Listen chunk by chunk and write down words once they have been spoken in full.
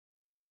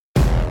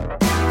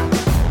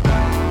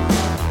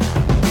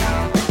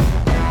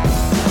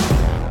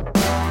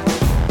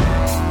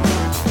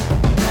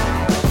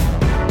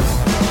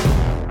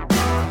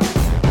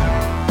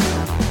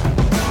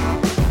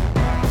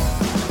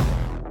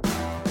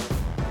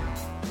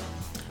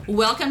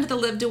Welcome to the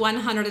Live to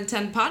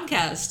 110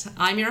 podcast.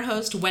 I'm your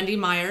host, Wendy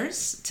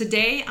Myers.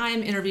 Today, I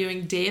am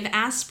interviewing Dave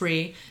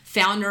Asprey,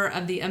 founder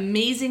of the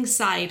amazing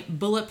site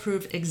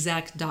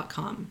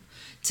bulletproofexec.com.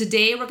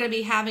 Today, we're going to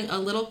be having a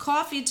little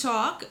coffee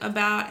talk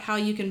about how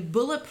you can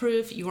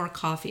bulletproof your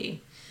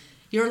coffee.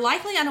 You're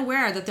likely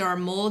unaware that there are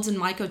molds and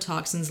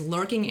mycotoxins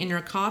lurking in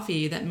your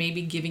coffee that may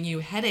be giving you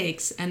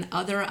headaches and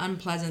other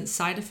unpleasant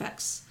side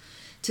effects.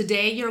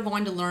 Today, you're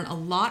going to learn a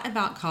lot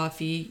about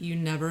coffee you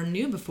never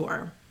knew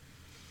before.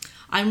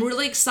 I'm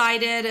really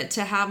excited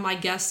to have my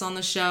guests on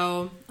the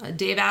show.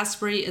 Dave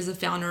Asprey is the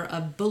founder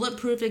of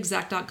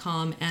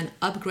BulletproofExec.com and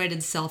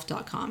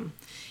UpgradedSelf.com.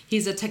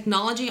 He's a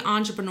technology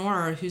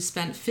entrepreneur who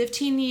spent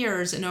 15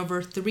 years and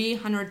over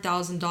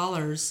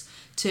 $300,000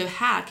 to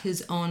hack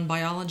his own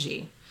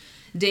biology.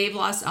 Dave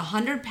lost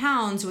 100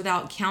 pounds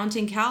without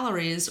counting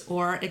calories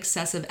or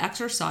excessive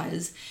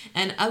exercise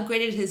and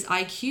upgraded his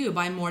IQ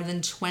by more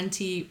than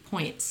 20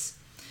 points.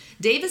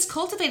 Dave has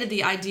cultivated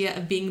the idea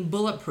of being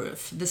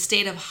bulletproof, the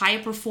state of high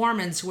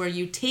performance where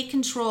you take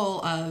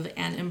control of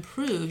and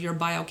improve your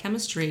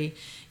biochemistry,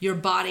 your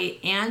body,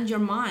 and your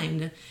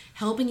mind,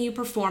 helping you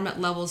perform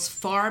at levels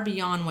far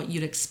beyond what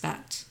you'd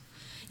expect.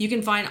 You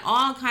can find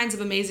all kinds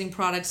of amazing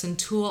products and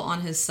tools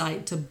on his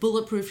site to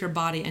bulletproof your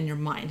body and your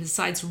mind. His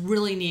site's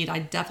really neat. I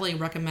definitely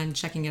recommend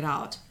checking it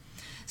out.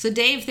 So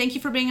Dave, thank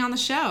you for being on the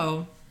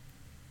show.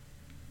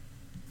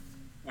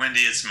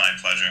 Wendy, it's my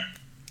pleasure.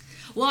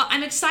 Well,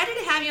 I'm excited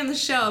to have you on the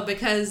show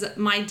because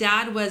my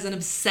dad was an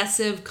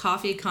obsessive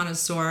coffee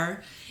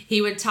connoisseur.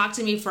 He would talk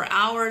to me for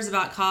hours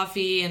about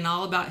coffee and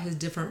all about his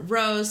different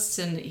roasts,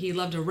 and he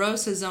loved to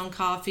roast his own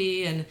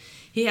coffee, and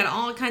he had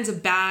all kinds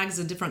of bags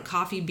of different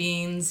coffee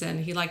beans,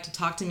 and he liked to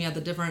talk to me about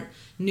the different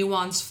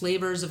nuanced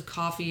flavors of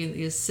coffee and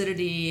the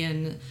acidity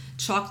and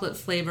chocolate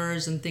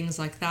flavors and things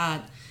like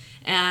that.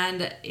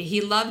 And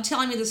he loved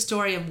telling me the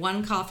story of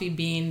one coffee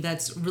bean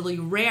that's really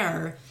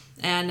rare,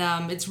 and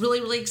it's really,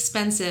 really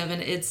expensive,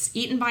 and it's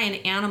eaten by an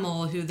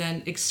animal who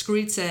then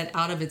excretes it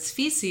out of its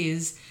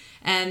feces,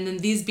 and then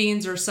these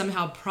beans are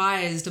somehow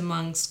prized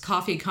amongst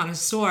coffee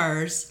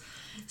connoisseurs.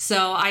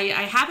 So I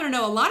happen to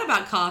know a lot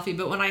about coffee,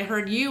 but when I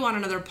heard you on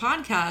another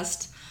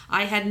podcast,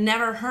 I had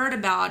never heard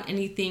about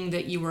anything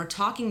that you were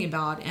talking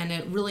about, and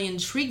it really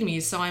intrigued me,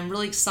 so I'm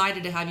really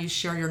excited to have you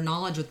share your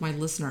knowledge with my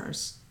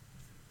listeners.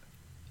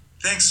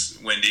 Thanks,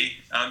 Wendy.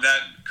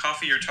 That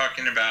coffee you're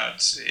talking about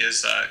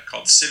is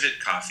called civet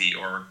coffee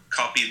or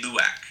Kopi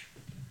Luwak.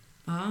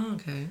 Oh,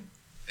 okay.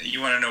 You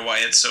want to know why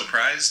it's so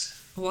prized?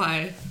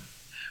 Why?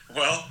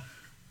 Well,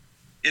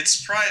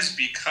 it's prized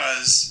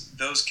because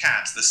those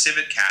cats, the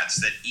civet cats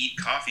that eat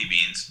coffee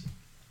beans,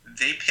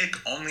 they pick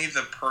only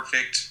the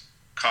perfect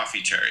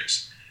coffee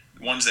cherries.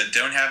 Ones that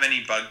don't have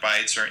any bug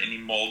bites or any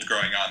mold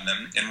growing on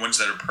them, and ones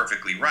that are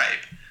perfectly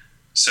ripe.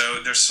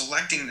 So they're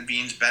selecting the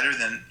beans better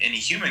than any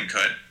human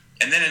could.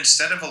 And then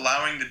instead of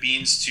allowing the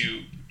beans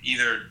to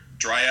either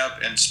dry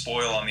up and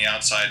spoil on the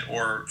outside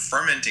or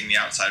fermenting the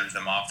outside of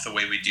them off the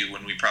way we do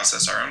when we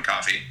process our own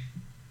coffee,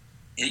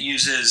 it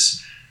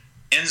uses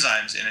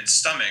enzymes in its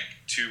stomach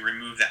to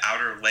remove the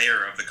outer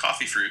layer of the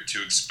coffee fruit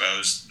to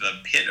expose the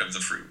pit of the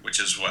fruit, which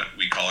is what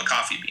we call a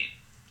coffee bean.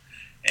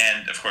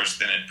 And of course,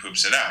 then it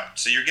poops it out.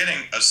 So you're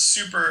getting a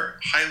super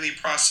highly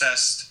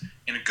processed,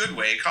 in a good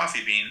way,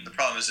 coffee bean. The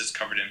problem is it's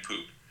covered in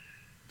poop.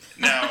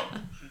 Now,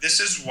 this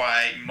is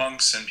why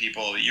monks and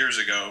people years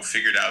ago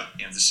figured out,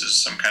 this is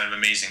some kind of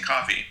amazing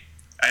coffee.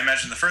 I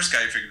imagine the first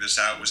guy who figured this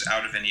out was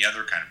out of any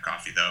other kind of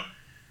coffee, though.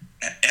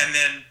 And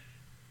then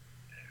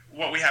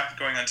what we have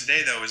going on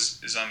today, though,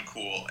 is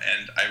uncool.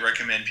 And I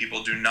recommend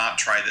people do not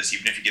try this,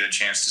 even if you get a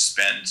chance to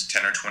spend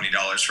 $10 or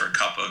 $20 for a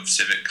cup of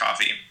civet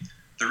coffee.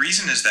 The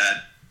reason is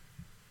that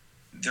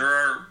there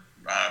are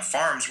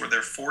farms where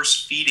they're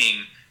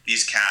force-feeding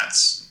these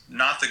cats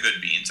not the good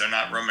beans. They're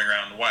not roaming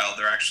around in the wild.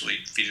 They're actually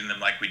feeding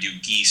them like we do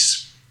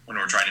geese when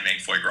we're trying to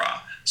make foie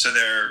gras. So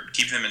they're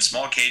keeping them in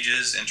small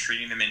cages and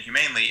treating them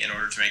inhumanely in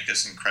order to make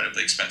this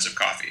incredibly expensive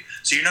coffee.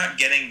 So you're not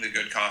getting the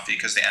good coffee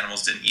because the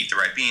animals didn't eat the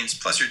right beans,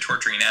 plus you're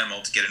torturing an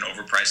animal to get an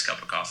overpriced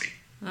cup of coffee.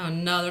 Oh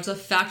no, there's a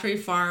factory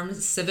farm,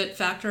 civet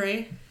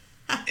factory.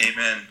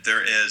 Amen,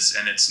 there is,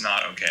 and it's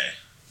not okay.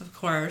 Of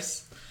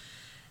course.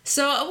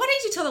 So why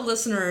don't you tell the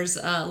listeners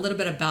a little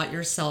bit about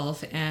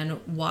yourself and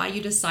why you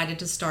decided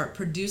to start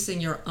producing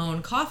your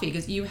own coffee?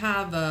 Because you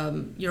have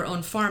your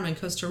own farm in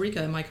Costa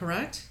Rica, am I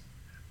correct?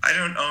 I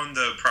don't own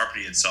the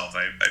property itself.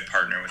 I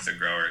partner with the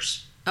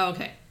growers. Oh,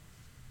 okay.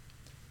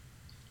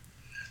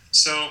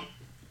 So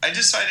I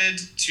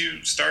decided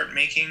to start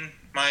making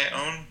my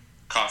own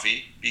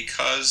coffee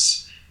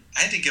because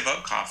I had to give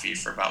up coffee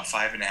for about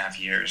 5.5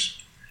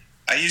 years.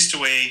 I used to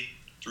weigh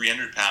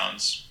 300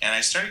 pounds, and I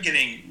started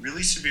getting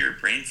really severe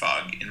brain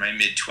fog in my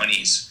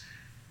mid-20s.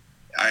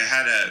 I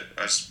had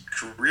a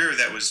career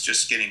that was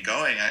just getting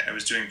going. I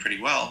was doing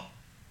pretty well.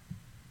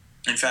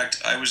 In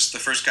fact, I was the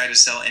first guy to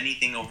sell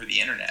anything over the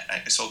internet.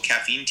 I sold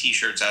caffeine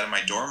t-shirts out of my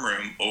dorm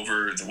room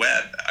over the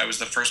web. I was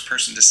the first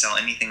person to sell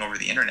anything over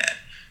the internet,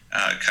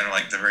 kind of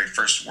like the very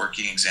first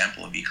working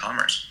example of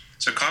e-commerce.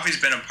 So coffee's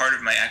been a part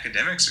of my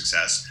academic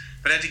success,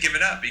 but I had to give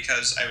it up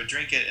because I would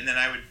drink it and then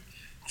I would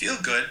feel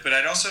good, but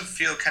I'd also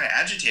feel kind of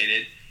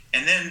agitated,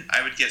 and then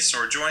I would get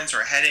sore joints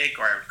or a headache,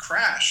 or I would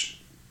crash,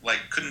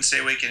 like couldn't stay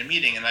awake in a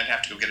meeting, and I'd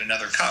have to go get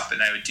another cup,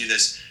 and I would do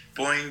this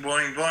boing,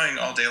 boing, boing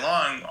all day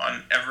long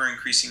on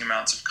ever-increasing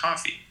amounts of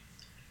coffee.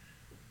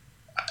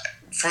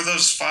 For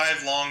those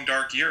 5 long,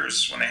 dark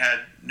years when I had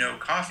no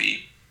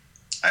coffee,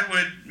 I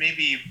would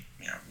maybe,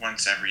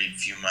 once every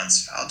few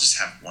months, I'll just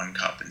have 1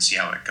 cup and see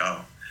how it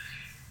go.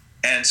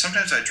 And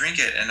sometimes I'd drink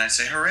it and I'd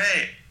say,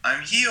 hooray,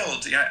 I'm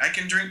healed. Yeah, I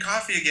can drink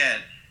coffee again.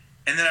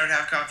 And then I would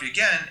have coffee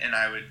again and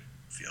I would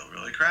feel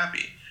really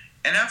crappy.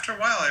 And after a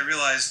while, I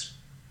realized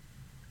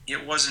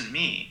it wasn't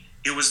me.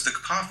 It was the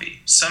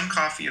coffee. Some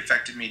coffee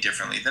affected me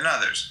differently than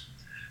others.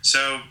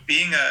 So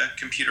being a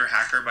computer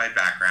hacker by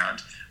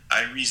background,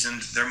 I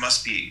reasoned there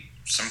must be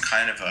some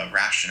kind of a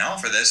rationale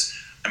for this.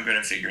 I'm going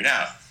to figure it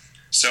out.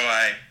 So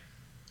I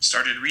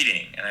started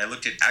reading, and I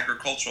looked at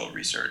agricultural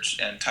research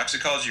and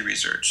toxicology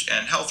research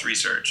and health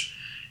research,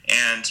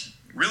 and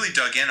really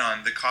dug in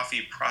on the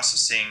coffee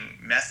processing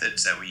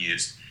methods that we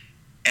used.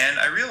 And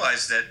I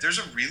realized that there's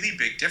a really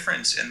big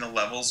difference in the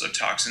levels of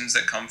toxins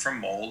that come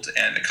from mold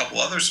and a couple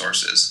other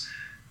sources.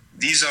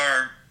 These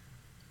are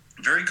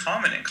very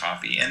common in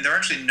coffee, and they're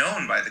actually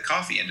known by the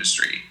coffee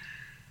industry.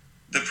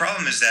 The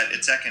problem is that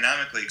it's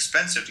economically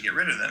expensive to get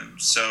rid of them,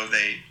 so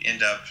they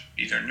end up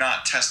either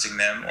not testing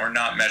them or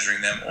not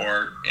measuring them,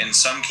 or in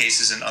some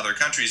cases in other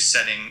countries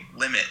setting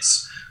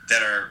limits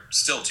that are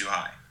still too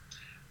high.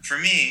 For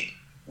me,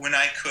 when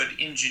I could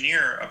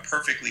engineer a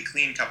perfectly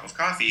clean cup of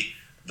coffee,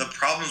 the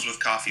problems with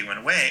coffee went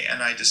away,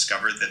 and I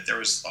discovered that there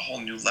was a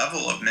whole new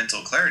level of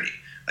mental clarity.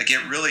 Like,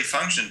 it really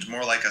functioned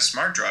more like a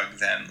smart drug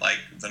than like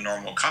the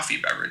normal coffee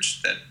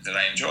beverage that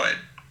I enjoyed.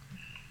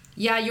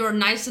 Yeah, you were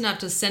nice enough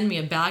to send me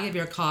a bag of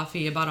your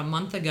coffee about a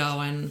month ago,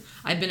 and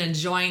I've been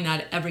enjoying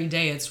that every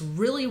day. It's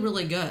really,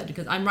 really good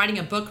because I'm writing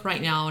a book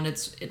right now, and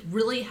it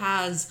really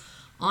has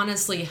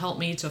honestly helped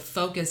me to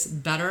focus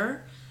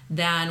better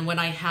than when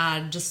I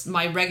had just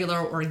my regular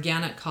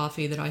organic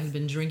coffee that I had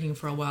been drinking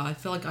for a while. I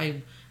feel like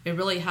I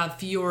really have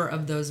fewer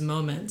of those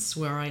moments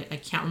where I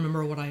can't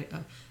remember what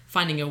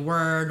finding a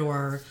word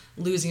or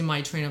losing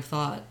my train of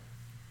thought.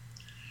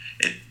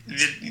 The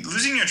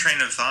losing your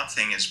train of thought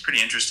thing is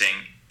pretty interesting.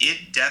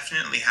 It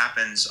definitely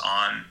happens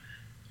on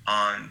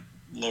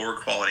lower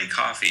quality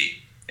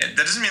coffee. That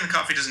doesn't mean the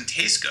coffee doesn't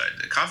taste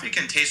good. The coffee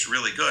can taste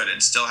really good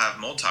and still have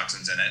mold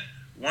toxins in it.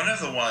 One of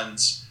the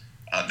ones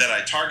that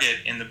I target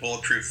in the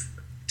Bulletproof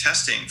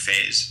testing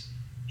phase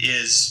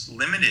is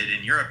limited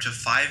in Europe to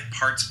 5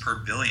 parts per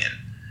billion.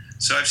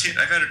 So I've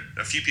had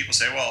a few people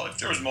say, well, if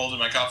there was mold in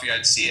my coffee,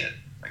 I'd see it.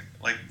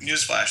 Like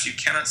newsflash, you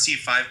cannot see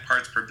 5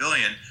 parts per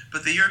billion,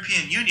 but the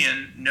European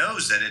Union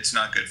knows that it's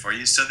not good for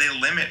you, so they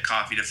limit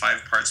coffee to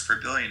 5 parts per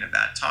billion of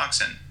that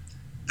toxin.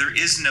 There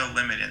is no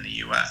limit in the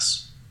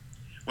US.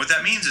 What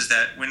that means is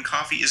that when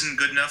coffee isn't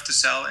good enough to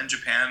sell in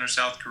Japan or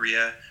South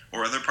Korea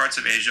or other parts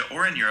of Asia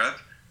or in Europe,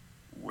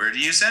 where do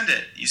you send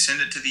it? You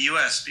send it to the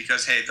US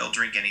because, hey, they'll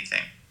drink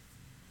anything.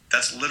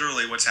 That's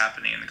literally what's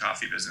happening in the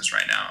coffee business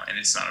right now, and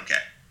it's not okay.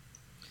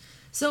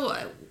 So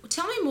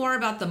tell me more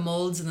about the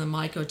molds and the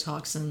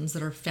mycotoxins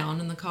that are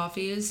found in the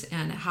coffees,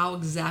 and how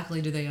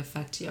exactly do they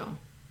affect you?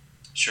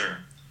 Sure.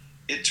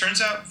 It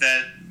turns out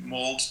that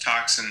mold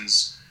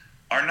toxins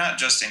are not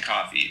just in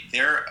coffee.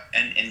 They're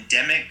an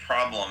endemic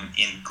problem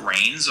in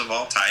grains of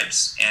all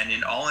types and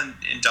in all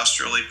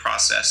industrially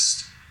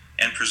processed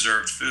and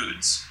preserved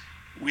foods.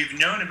 We've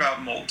known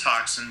about mold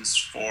toxins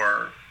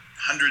for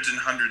hundreds and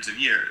hundreds of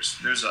years.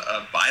 There's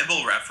a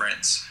Bible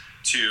reference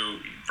to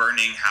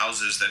burning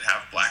houses that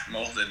have black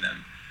mold in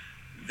them.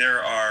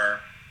 There are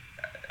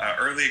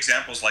early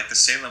examples like the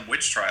Salem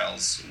witch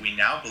trials we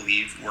now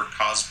believe were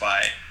caused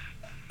by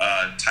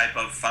a type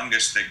of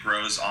fungus that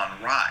grows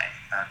on rye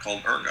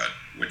called ergot,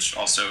 which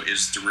also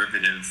is a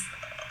derivative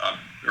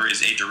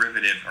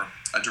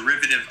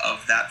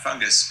of that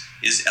fungus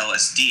is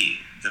LSD,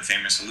 the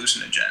famous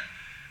hallucinogen.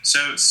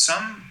 So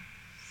some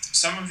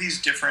of these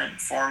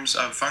different forms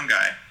of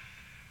fungi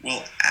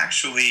will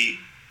actually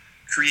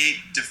create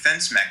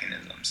defense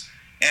mechanisms.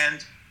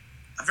 And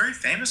a very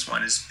famous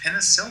one is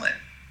penicillin.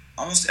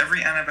 Almost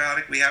every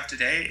antibiotic we have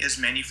today is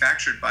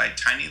manufactured by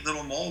tiny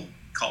little mold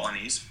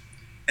colonies,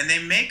 and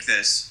they make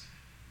this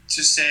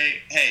to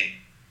say, hey,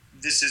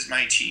 this is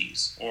my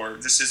cheese, or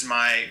this is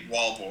my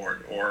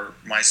wallboard, or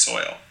my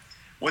soil.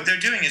 What they're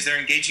doing is they're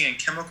engaging in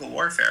chemical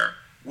warfare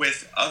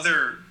with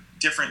other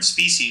different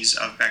species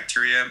of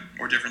bacteria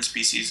or different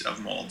species of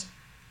mold.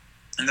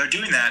 And they're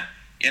doing that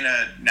in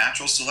a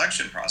natural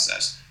selection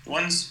process. The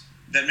ones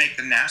that make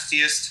the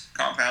nastiest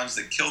compounds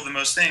that kill the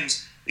most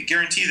things, they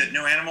guarantee that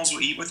no animals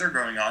will eat what they're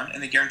growing on,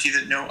 and they guarantee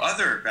that no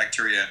other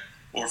bacteria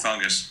or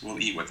fungus will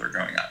eat what they're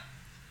growing on.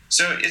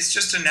 So it's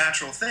just a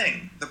natural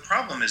thing. The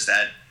problem is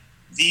that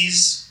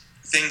these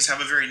things have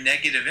a very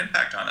negative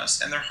impact on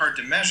us, and they're hard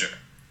to measure.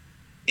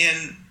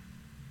 In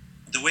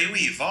the way we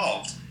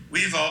evolved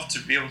to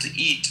be able to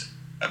eat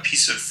a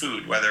piece of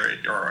food,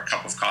 or a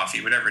cup of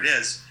coffee, whatever it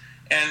is,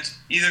 and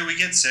either we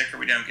get sick or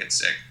we don't get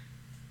sick.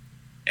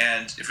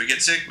 And if we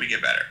get sick, we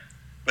get better.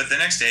 But the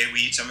next day,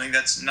 we eat something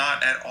that's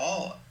not at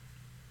all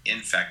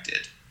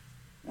infected.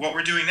 What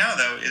we're doing now,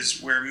 though,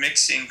 is we're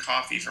mixing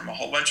coffee from a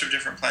whole bunch of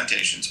different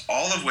plantations,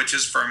 all of which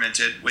is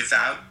fermented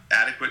without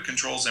adequate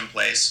controls in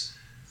place,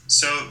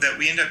 so that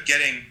we end up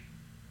getting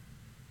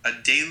a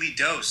daily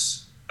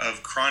dose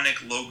of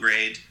chronic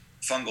low-grade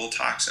fungal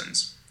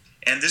toxins.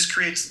 And this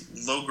creates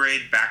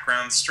low-grade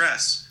background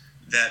stress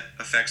that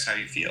affects how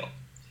you feel.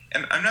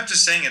 And I'm not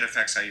just saying it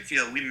affects how you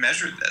feel. We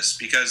measured this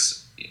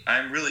because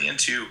I'm really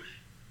into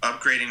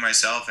upgrading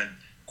myself and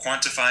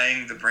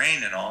quantifying the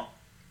brain and all.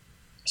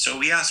 So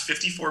we asked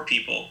 54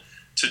 people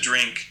to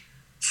drink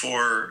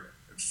for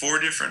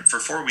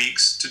 4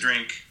 weeks to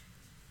drink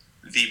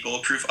the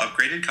Bulletproof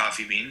upgraded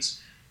coffee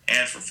beans,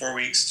 and for 4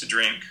 weeks to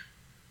drink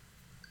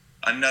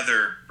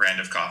another brand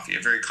of coffee, a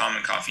very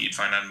common coffee you'd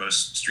find on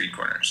most street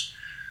corners.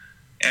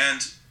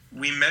 And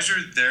we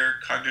measured their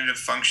cognitive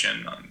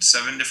function on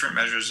 7 different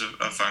measures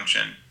of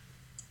function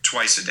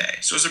twice a day.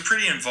 So it's a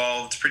pretty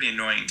involved, pretty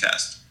annoying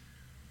test.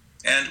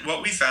 And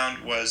what we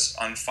found was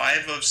on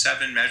 5 of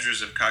 7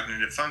 measures of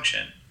cognitive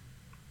function,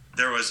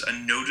 there was a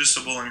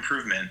noticeable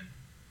improvement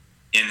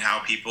in how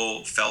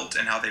people felt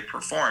and how they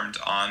performed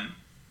on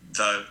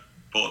the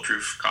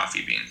Bulletproof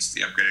coffee beans,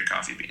 the upgraded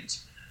coffee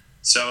beans.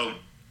 So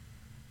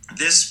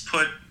this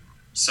put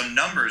some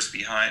numbers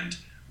behind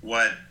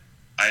what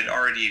I'd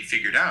already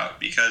figured out,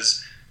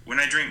 because when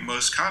I drink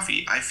most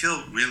coffee, I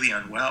feel really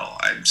unwell.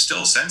 I'm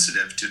still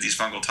sensitive to these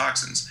fungal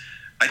toxins.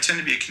 I tend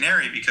to be a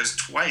canary because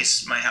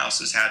twice my house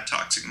has had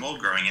toxic mold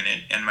growing in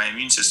it, and my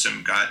immune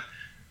system got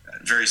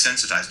very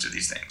sensitized to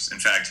these things. In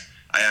fact,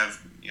 I have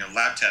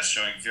lab tests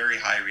showing very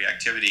high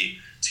reactivity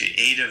to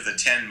 8 of the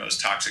 10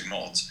 most toxic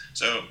molds.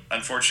 So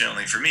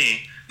unfortunately for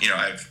me,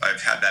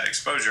 I've had that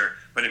exposure,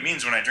 but it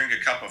means when I drink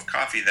a cup of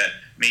coffee that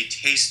may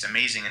taste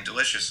amazing and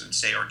delicious and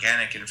say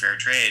organic and fair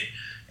trade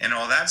and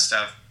all that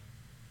stuff,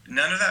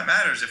 none of that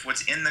matters if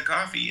what's in the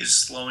coffee is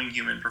slowing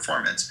human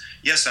performance.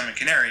 Yes, I'm a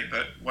canary,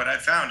 but what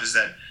I've found is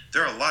that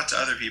there are lots of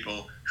other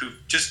people who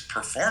just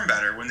perform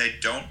better when they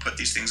don't put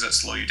these things that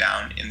slow you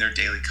down in their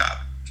daily cup.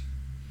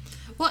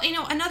 Well,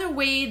 another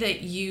way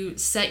that you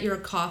set your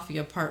coffee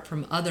apart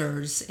from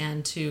others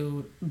and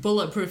to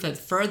bulletproof it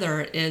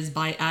further is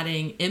by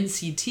adding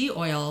MCT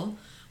oil,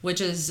 which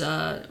is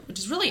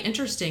really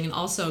interesting, and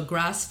also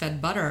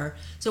grass-fed butter.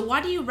 So why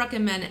do you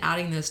recommend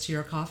adding this to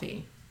your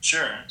coffee?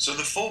 Sure. So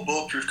the full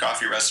Bulletproof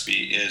coffee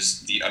recipe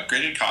is the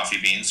upgraded coffee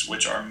beans,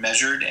 which are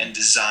measured and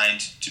designed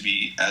to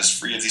be as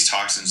free of these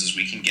toxins as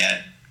we can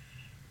get.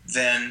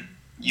 Then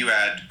you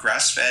add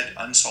grass-fed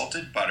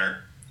unsalted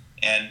butter,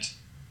 and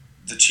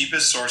the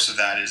cheapest source of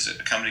that is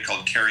a company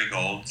called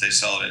Kerrygold. They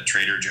sell it at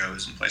Trader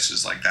Joe's and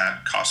places like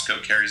that.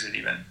 Costco carries it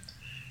even.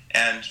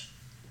 And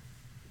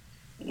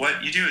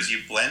what you do is you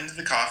blend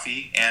the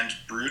coffee and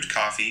brewed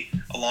coffee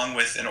along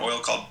with an oil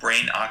called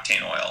brain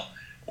octane oil,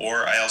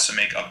 or I also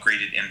make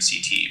upgraded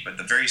MCT, but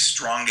the very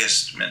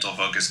strongest mental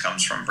focus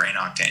comes from brain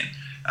octane.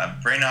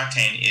 Brain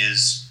octane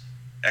is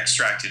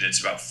extracted, it's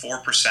about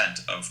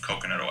 4% of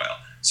coconut oil.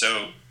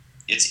 So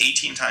it's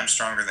 18 times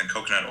stronger than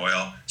coconut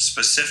oil,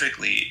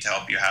 specifically to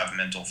help you have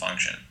mental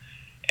function.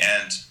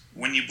 And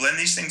when you blend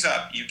these things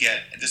up, you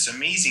get this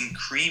amazing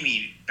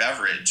creamy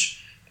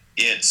beverage.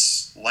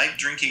 It's like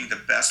drinking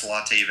the best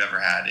latte you've ever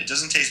had. It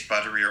doesn't taste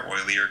buttery or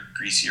oily or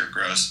greasy or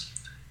gross.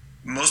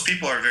 Most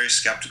people are very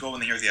skeptical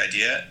when they hear the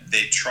idea.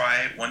 They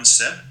try one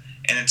sip,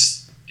 and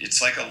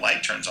it's like a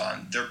light turns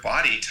on. Their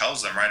body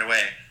tells them right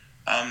away,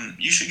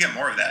 you should get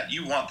more of that.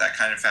 You want that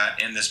kind of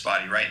fat in this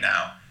body right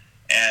now.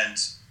 And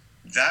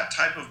that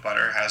type of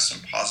butter has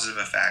some positive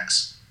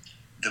effects.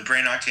 The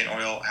brain octane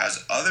oil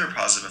has other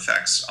positive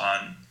effects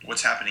on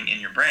what's happening in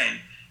your brain.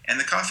 And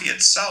the coffee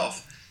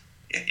itself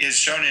is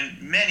shown in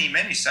many,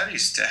 many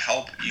studies to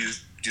help you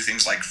do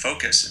things like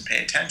focus and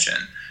pay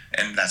attention.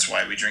 And that's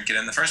why we drink it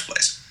in the first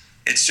place.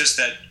 It's just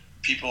that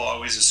people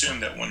always assume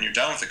that when you're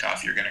done with the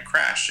coffee, you're going to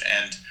crash.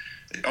 And,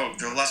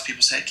 there are lots of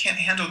people say, I can't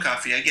handle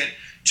coffee. I get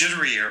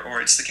jittery, or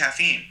it's the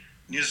caffeine.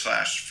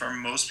 Newsflash, for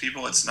most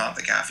people, it's not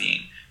the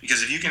caffeine.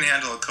 Because if you can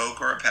handle a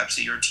Coke or a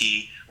Pepsi or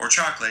tea or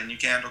chocolate and you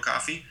can handle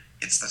coffee,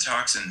 it's the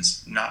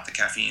toxins, not the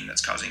caffeine,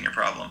 that's causing your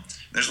problem.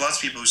 There's lots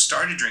of people who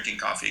started drinking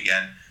coffee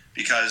again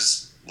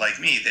because, like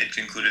me, they'd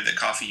concluded that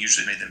coffee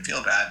usually made them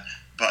feel bad,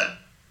 but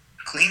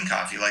clean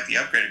coffee, like the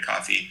upgraded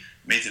coffee,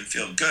 made them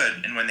feel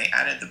good. And when they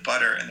added the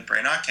butter and the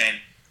brain octane,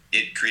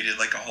 it created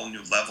like a whole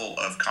new level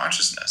of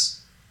consciousness.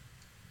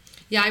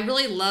 Yeah, I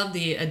really love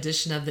the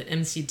addition of the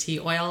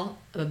MCT oil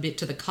a bit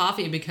to the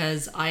coffee,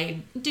 because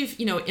I do,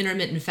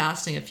 intermittent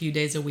fasting a few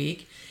days a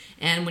week.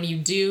 And when you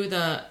do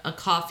a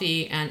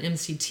coffee and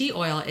MCT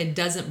oil, it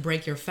doesn't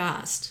break your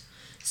fast.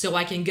 So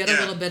I can get a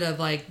little bit of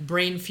like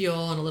brain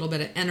fuel and a little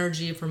bit of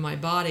energy from my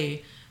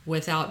body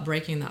without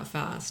breaking that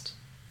fast.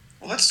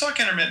 Well, let's talk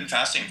intermittent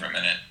fasting for a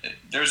minute.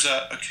 There's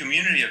a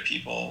community of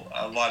people,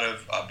 a lot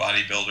of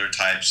bodybuilder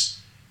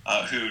types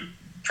who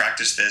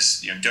practice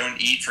this. Don't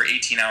eat for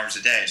 18 hours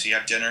a day. So you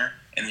have dinner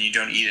and then you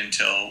don't eat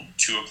until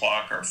 2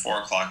 o'clock or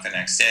 4 o'clock the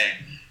next day.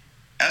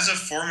 as a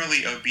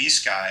formerly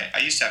obese guy, I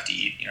used to have to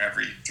eat,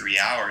 every 3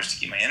 hours to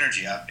keep my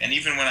energy up. And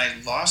even when I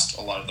lost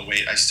a lot of the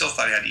weight, I still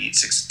thought I had to eat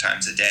 6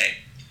 times a day.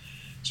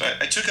 So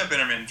I took up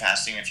intermittent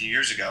fasting a few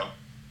years ago.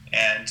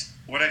 And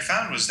what I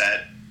found was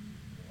that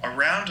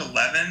around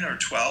 11 or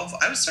 12,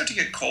 I would start to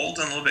get cold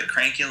and a little bit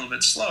cranky and a little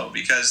bit slow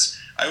because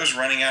I was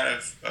running out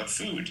of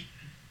food.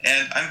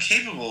 And I'm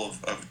capable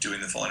of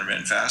doing the full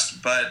intermittent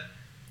fast, but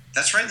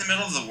that's right in the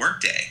middle of the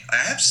workday. I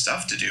have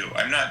stuff to do.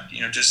 I'm not,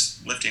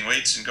 just lifting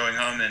weights and going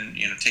home and,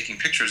 taking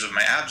pictures of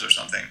my abs or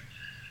something.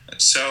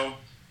 So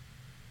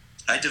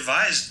I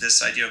devised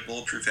this idea of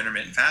bulletproof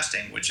intermittent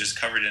fasting, which is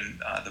covered in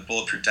the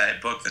Bulletproof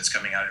Diet book that's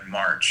coming out in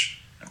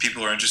March. And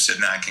people who are interested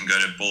in that can go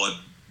to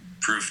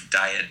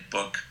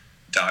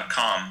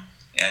bulletproofdietbook.com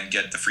and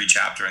get the free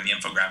chapter and the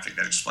infographic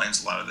that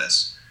explains a lot of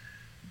this.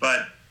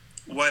 But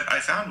what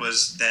I found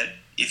was that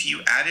if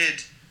you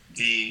added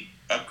the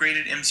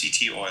upgraded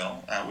MCT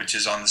oil, which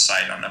is on the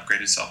site on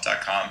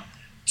upgradedself.com,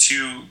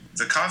 to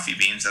the coffee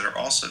beans that are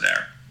also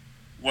there,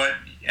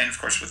 and of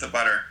course with the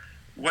butter,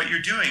 what you're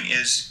doing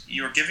is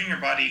you're giving your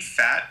body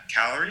fat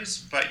calories,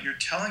 but you're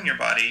telling your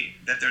body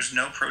that there's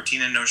no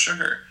protein and no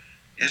sugar.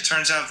 It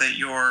turns out that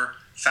your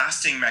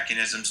fasting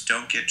mechanisms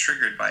don't get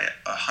triggered by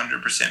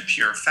 100%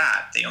 pure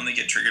fat. They only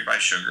get triggered by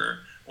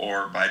sugar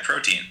or by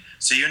protein.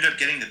 So you end up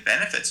getting the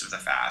benefits of the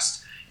fast.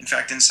 In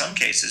fact, in some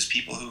cases,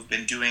 people who've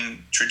been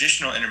doing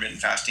traditional intermittent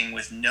fasting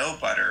with no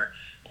butter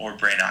or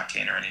brain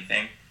octane or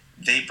anything,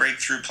 they break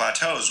through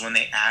plateaus when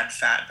they add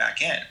fat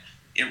back in.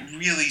 It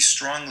really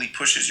strongly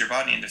pushes your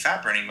body into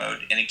fat burning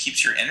mode, and it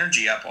keeps your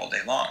energy up all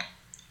day long.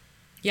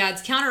 Yeah,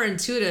 it's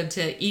counterintuitive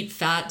to eat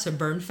fat to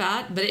burn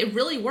fat, but it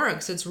really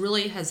works. It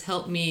really has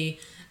helped me,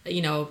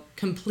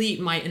 complete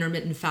my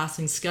intermittent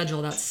fasting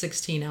schedule. That's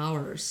 16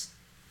 hours.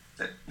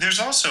 There's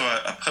also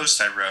a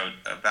post I wrote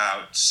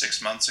about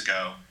 6 months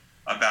ago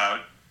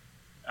about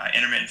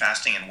intermittent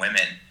fasting in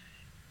women.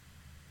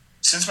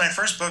 Since my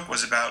first book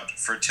was about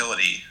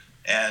fertility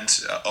and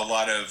a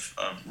lot of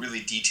really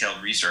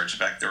detailed research, in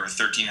fact, there were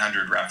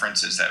 1,300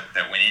 references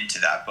that went into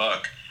that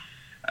book,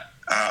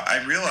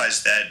 I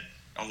realized that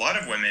a lot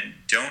of women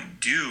don't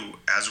do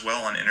as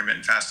well on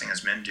intermittent fasting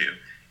as men do,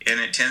 and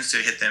it tends to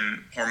hit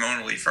them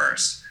hormonally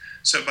first.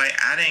 So by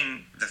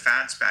adding the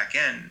fats back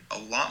in, a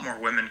lot more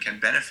women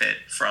can benefit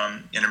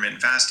from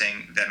intermittent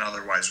fasting than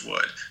otherwise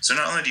would. So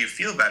not only do you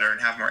feel better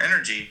and have more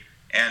energy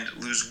and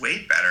lose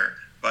weight better,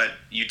 but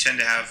you tend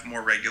to have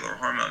more regular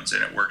hormones,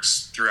 and it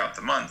works throughout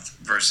the month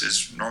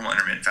versus normal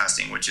intermittent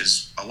fasting, which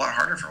is a lot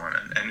harder for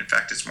women. And in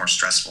fact, it's more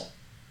stressful.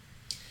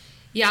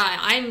 Yeah,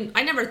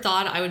 I never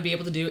thought I would be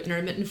able to do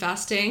intermittent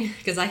fasting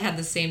because I had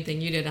the same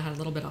thing you did. I had a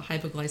little bit of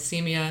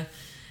hypoglycemia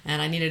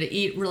and I needed to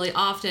eat really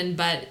often,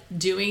 but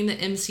doing the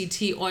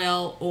MCT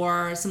oil,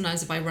 or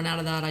sometimes if I run out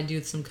of that, I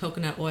do some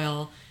coconut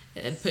oil,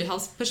 it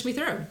helps push me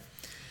through.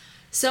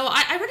 So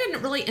I read a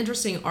really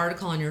interesting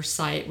article on your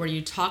site where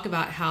you talk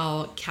about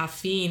how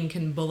caffeine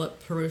can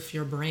bulletproof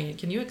your brain.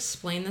 Can you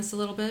explain this a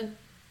little bit?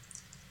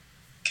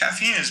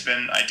 Caffeine has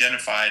been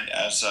identified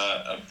as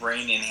a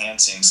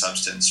brain-enhancing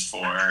substance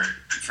for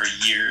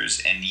years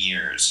and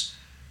years.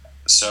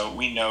 So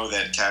we know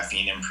that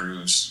caffeine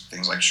improves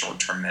things like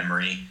short-term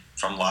memory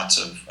from lots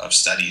of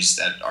studies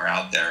that are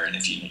out there. And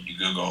if you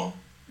Google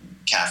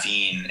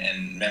caffeine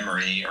and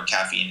memory or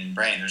caffeine and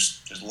brain,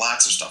 there's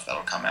lots of stuff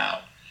that'll come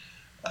out.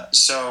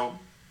 So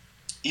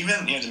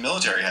even the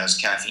military has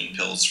caffeine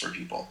pills for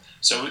people.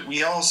 So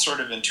we all sort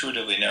of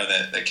intuitively know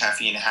that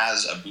caffeine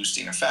has a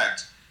boosting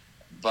effect.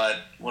 But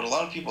what a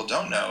lot of people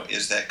don't know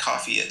is that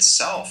coffee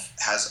itself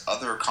has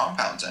other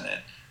compounds in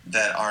it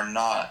that are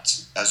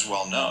not as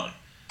well known.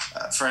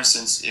 For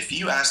instance, if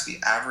you ask the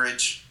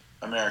average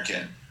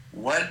American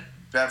what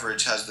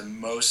beverage has the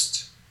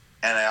most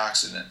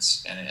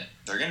antioxidants in it,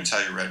 they're going to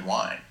tell you red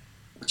wine,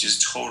 which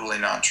is totally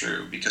not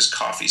true because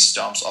coffee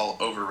stomps all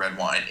over red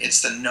wine.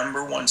 It's the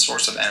number one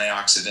source of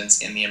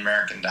antioxidants in the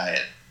American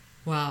diet.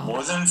 Wow.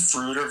 More than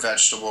fruit or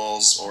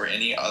vegetables or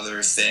any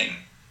other thing.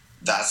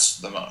 That's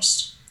the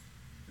most.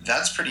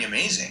 That's pretty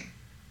amazing.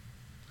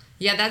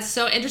 Yeah, that's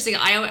so interesting.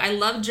 I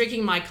love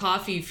drinking my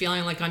coffee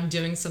feeling like I'm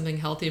doing something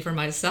healthy for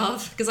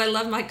myself because I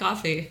love my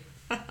coffee.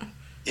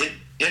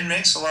 It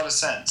makes a lot of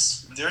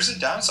sense. There's a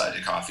downside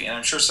to coffee, and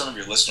I'm sure some of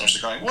your listeners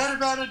are going, what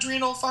about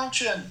adrenal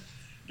function?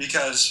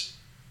 Because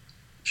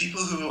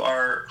people who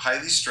are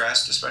highly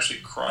stressed, especially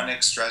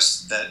chronic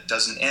stress that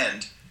doesn't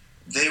end,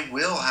 they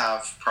will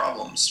have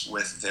problems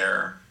with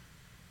their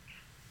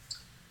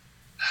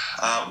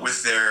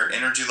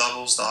energy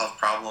levels. They'll have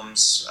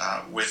problems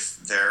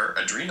with their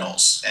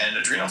adrenals. And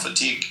adrenal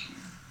fatigue,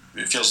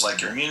 it feels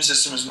like your immune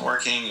system isn't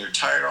working, you're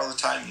tired all the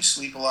time, you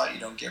sleep a lot, you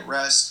don't get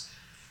rest.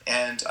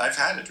 And I've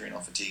had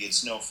adrenal fatigue.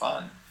 It's no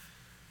fun.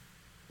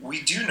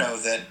 We do know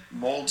that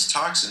mold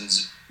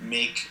toxins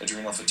make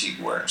adrenal fatigue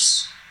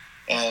worse.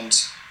 And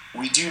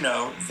we do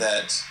know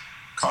that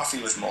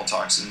coffee with mold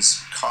toxins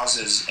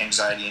causes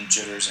anxiety and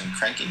jitters and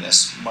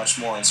crankiness much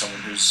more in someone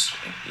who's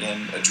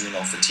in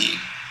adrenal fatigue.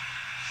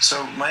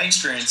 So my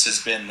experience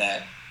has been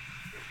that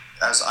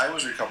as I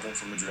was recovering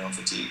from adrenal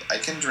fatigue, I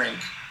can drink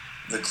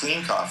the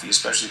clean coffee,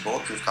 especially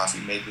Bulletproof coffee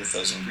made with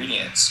those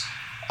ingredients,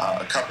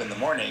 a cup in the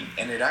morning,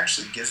 and it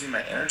actually gives me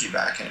my energy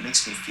back, and it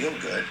makes me feel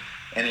good,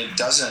 and it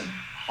doesn't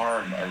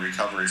harm a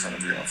recovery from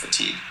adrenal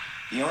fatigue.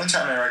 The only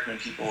time I recommend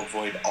people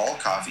avoid all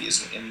coffee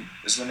is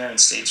when they're in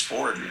stage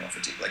 4 adrenal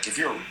fatigue. Like if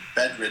you're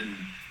bedridden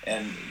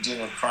and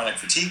dealing with chronic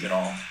fatigue and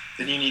all,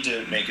 then you need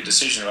to make a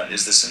decision about,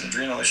 is this an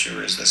adrenal issue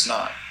or is this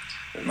not?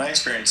 But my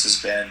experience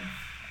has been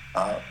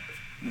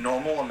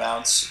normal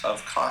amounts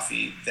of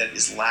coffee that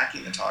is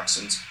lacking the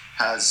toxins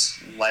has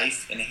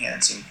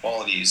life-enhancing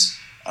qualities,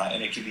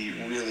 and it can be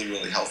really,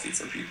 really healthy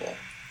for people.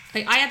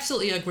 I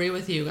absolutely agree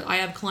with you. I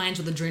have clients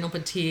with adrenal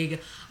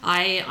fatigue.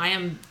 I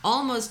am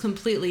almost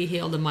completely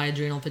healed of my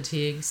adrenal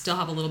fatigue. Still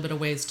have a little bit of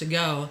ways to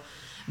go.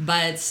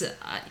 But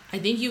I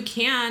think you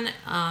can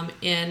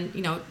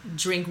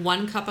drink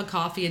 1 cup of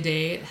coffee a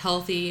day,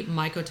 healthy,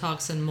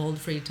 mycotoxin,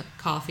 mold-free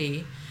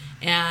coffee.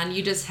 And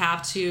you just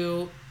have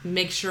to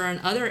make sure in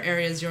other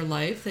areas of your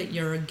life that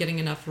you're getting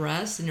enough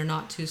rest and you're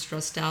not too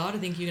stressed out. I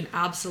think you can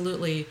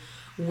absolutely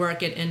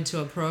work it into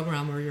a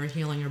program where you're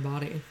healing your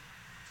body.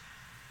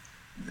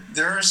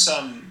 There are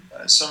some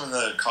of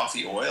the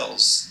coffee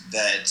oils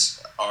that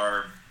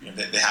are,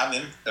 they have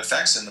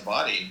effects in the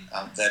body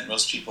that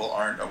most people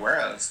aren't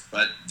aware of,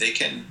 but they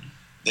can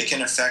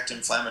affect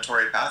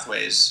inflammatory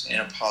pathways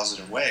in a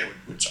positive way,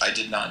 which I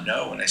did not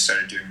know when I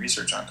started doing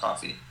research on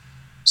coffee.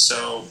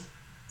 So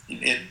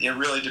it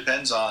really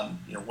depends on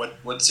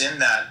what's in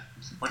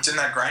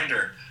that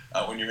grinder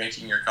when you're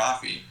making your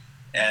coffee.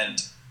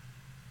 And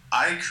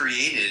I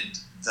created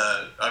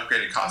the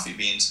upgraded coffee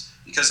beans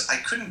because I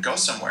couldn't go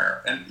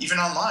somewhere and even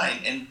online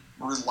and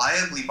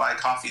reliably buy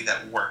coffee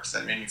that worked,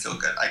 that made me feel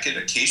good. I could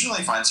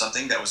occasionally find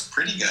something that was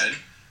pretty good,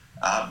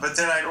 but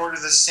then I'd order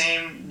the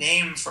same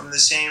name from the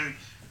same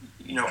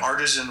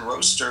artisan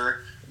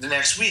roaster the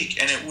next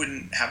week and it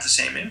wouldn't have the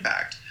same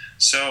impact.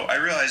 So I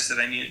realized that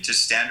I needed to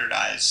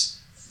standardize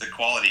the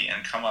quality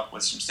and come up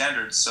with some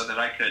standards so that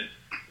I could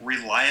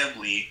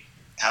reliably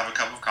have a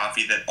cup of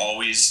coffee that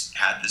always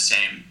had the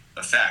same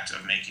effect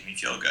of making me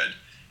feel good.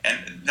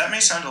 And that may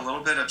sound a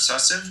little bit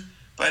obsessive,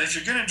 but if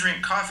you're going to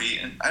drink coffee,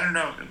 and I don't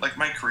know, like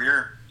my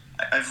career,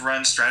 I've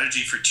run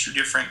strategy for 2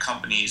 different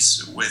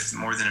companies with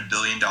more than $1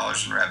 billion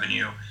in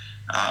revenue.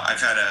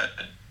 I've had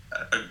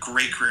a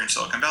great career in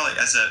Silicon Valley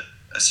as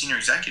a senior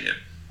executive.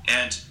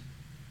 And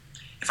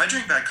if I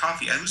drink bad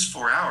coffee, I lose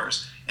 4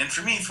 hours. And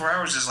for me, 4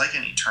 hours is like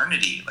an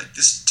eternity. Like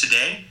this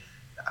today,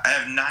 I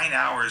have 9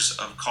 hours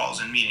of calls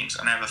and meetings,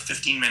 and I have a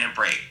 15-minute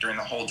break during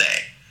the whole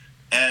day.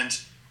 And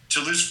to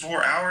lose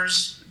 4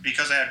 hours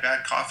because I had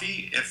bad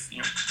coffee, if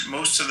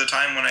most of the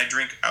time when I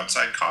drink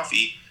outside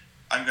coffee,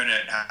 I'm going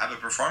to have a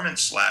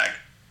performance lag.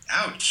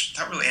 Ouch,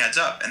 that really adds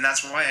up. And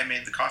that's why I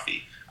made the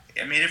coffee.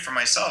 I made it for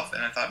myself,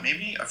 and I thought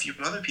maybe a few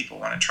other people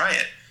want to try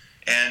it.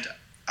 And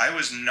I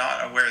was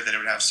not aware that it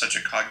would have such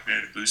a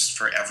cognitive boost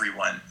for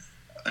everyone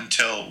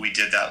until we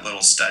did that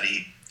little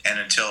study, and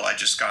until I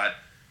just got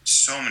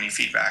so many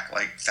feedback,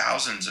 like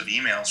thousands of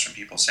emails from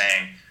people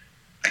saying,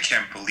 I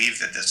can't believe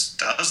that this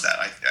does that.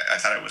 I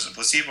thought it was a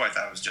placebo. I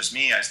thought it was just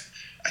me.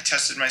 I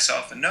tested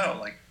myself, and no,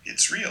 like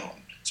it's real.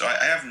 So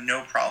I have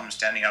no problem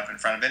standing up in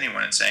front of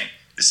anyone and saying,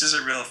 this is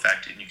a real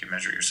effect and you can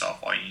measure yourself.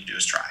 All you need to do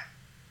is try.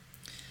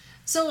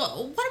 So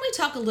why don't we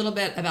talk a little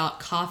bit about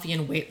coffee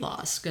and weight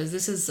loss? Because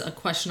this is a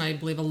question I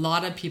believe a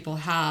lot of people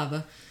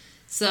have.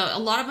 So a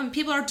lot of them,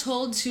 people are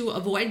told to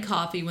avoid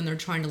coffee when they're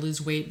trying to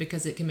lose weight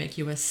because it can make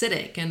you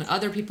acidic. And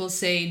other people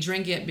say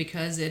drink it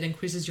because it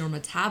increases your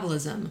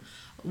metabolism.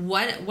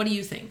 What do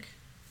you think?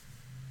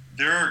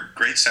 There are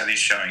great studies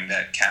showing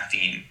that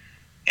caffeine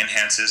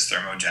enhances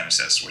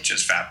thermogenesis, which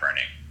is fat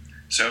burning.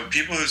 So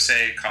people who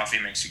say coffee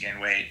makes you gain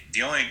weight,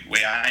 the only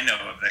way I know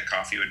of that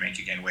coffee would make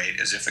you gain weight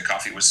is if the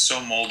coffee was so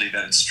moldy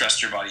that it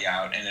stressed your body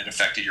out and it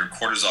affected your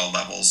cortisol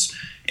levels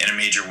in a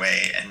major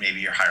way, and maybe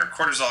your higher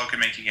cortisol could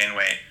make you gain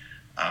weight.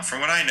 From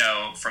what I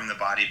know from the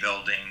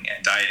bodybuilding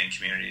and dieting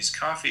communities,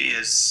 coffee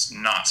is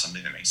not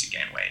something that makes you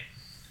gain weight.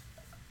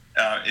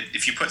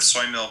 If you put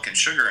soy milk and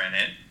sugar in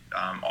it,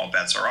 all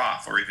bets are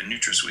off, or even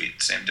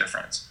NutraSweet, same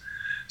difference.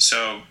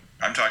 So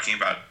I'm talking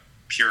about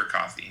pure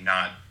coffee,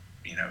 not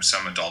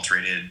some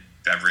adulterated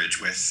beverage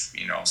with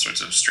all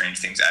sorts of strange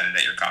things added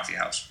at your coffee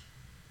house.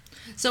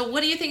 So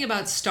what do you think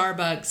about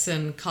Starbucks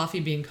and coffee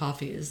bean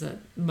coffees that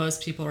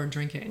most people are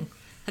drinking?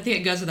 I think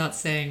it goes without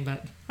saying,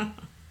 but...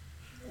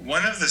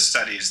 One of the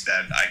studies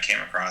that I came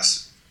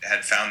across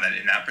had found that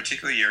in that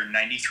particular year,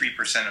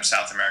 93% of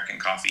South American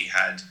coffee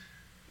had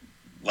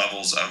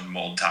levels of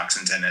mold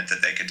toxins in it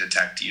that they could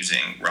detect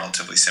using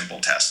relatively simple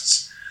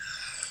tests.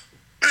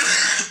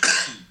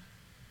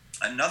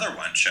 Another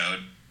one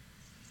showed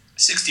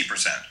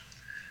 60%.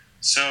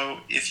 So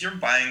if you're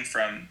buying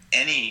from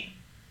any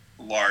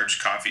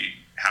large coffee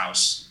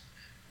house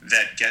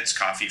that gets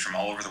coffee from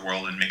all over the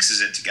world and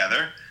mixes it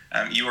together,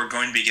 you are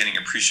going to be getting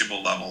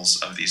appreciable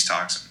levels of these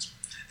toxins.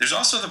 There's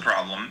also the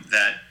problem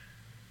that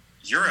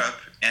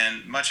Europe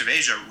and much of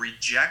Asia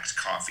reject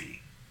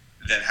coffee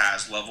that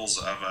has levels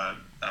of a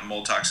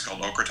mold toxin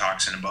called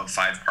ochratoxin above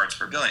 5 parts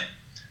per billion.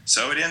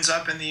 So it ends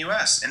up in the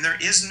U.S., and there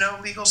is no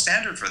legal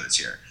standard for this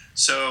here.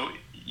 So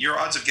your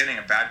odds of getting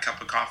a bad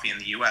cup of coffee in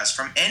the U.S.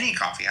 from any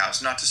coffee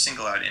house, not to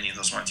single out any of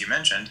those ones you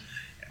mentioned,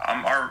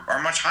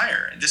 are much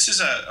higher. This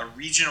is a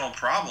regional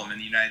problem in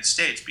the United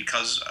States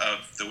because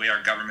of the way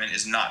our government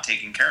is not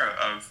taking care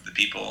of the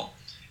people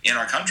in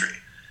our country.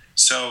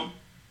 So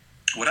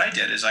what I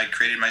did is I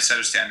created my set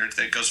of standards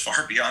that goes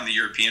far beyond the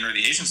European or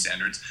the Asian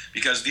standards,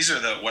 because these are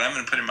what I'm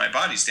going to put in my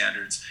body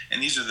standards,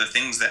 and these are the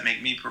things that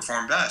make me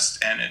perform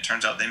best. And it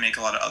turns out they make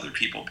a lot of other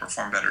people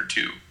perform better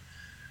too.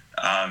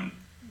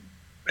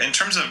 In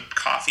terms of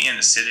coffee and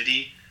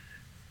acidity,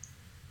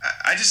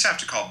 I just have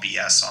to call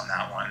BS on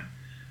that one.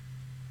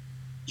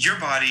 Your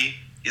body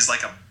is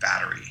like a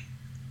battery.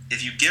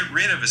 If you get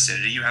rid of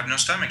acidity, you have no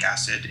stomach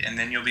acid, and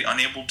then you'll be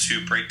unable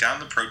to break down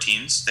the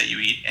proteins that you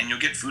eat, and you'll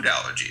get food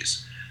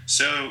allergies.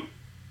 So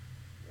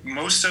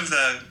most of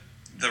the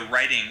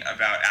writing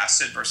about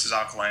acid versus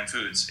alkaline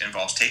foods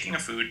involves taking a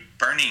food,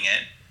 burning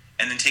it,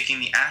 and then taking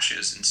the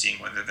ashes and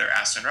seeing whether they're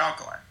acid or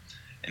alkaline.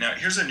 And now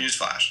here's a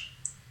newsflash.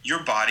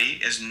 Your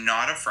body is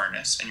not a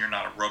furnace, and you're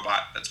not a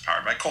robot that's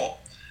powered by coal.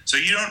 So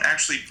you don't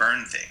actually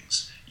burn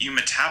things. You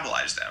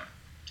metabolize them.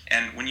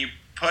 And when you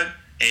put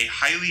a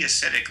highly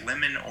acidic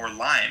lemon or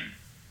lime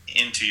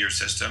into your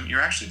system,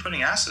 you're actually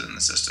putting acid in the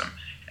system.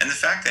 And the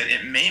fact that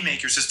it may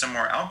make your system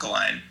more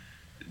alkaline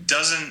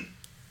doesn't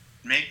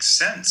make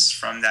sense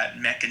from that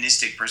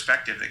mechanistic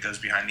perspective that goes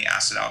behind the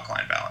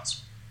acid-alkaline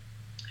balance.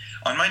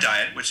 On my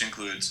diet, which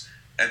includes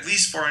at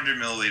least 400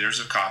 milliliters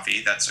of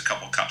coffee, that's a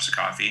couple cups of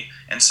coffee,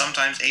 and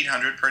sometimes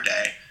 800 per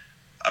day,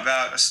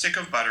 about a stick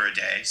of butter a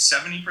day,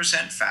 70%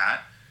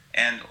 fat,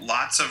 and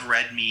lots of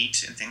red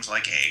meat and things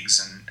like eggs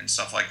and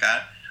stuff like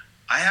that,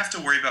 I have to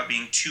worry about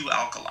being too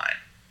alkaline.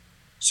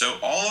 So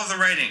all of the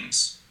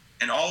writings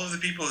and all of the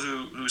people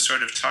who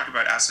sort of talk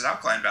about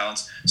acid-alkaline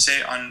balance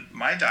say on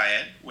my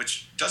diet,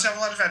 which does have a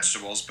lot of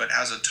vegetables, but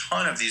has a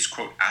ton of these,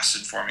 quote,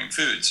 acid-forming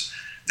foods,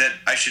 that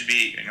I should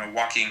be,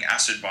 walking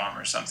acid bomb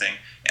or something,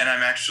 and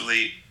I'm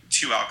actually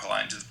too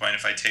alkaline to the point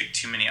if I take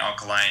too many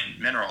alkaline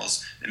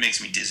minerals, it makes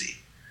me dizzy.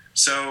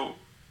 So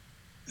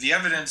the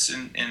evidence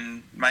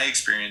in my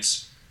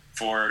experience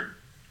for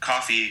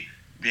coffee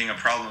being a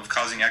problem of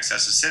causing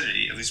excess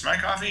acidity, at least my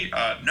coffee,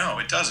 no,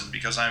 it doesn't,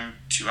 because I'm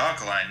too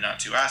alkaline, not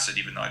too acid,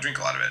 even though I drink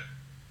a lot of it.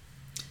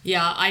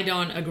 Yeah, I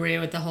don't agree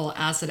with the whole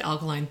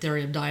acid-alkaline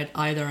theory of diet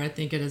either. I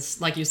think it is,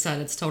 like you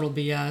said, it's total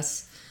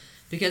BS,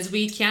 because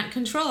we can't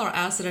control our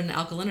acid and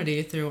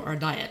alkalinity through our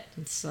diet.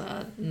 It's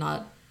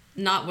not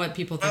what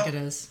people think it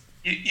is.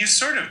 You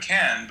sort of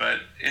can,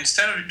 but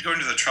instead of going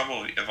to the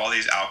trouble of all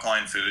these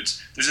alkaline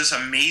foods, there's this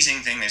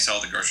amazing thing they sell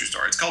at the grocery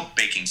store. It's called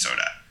baking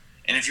soda.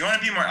 And if you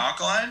want to be more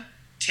alkaline,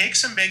 take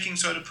some baking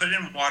soda, put it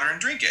in water,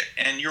 and drink it.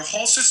 And your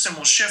whole system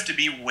will shift to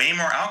be way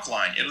more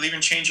alkaline. It'll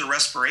even change your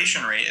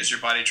respiration rate as your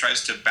body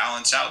tries to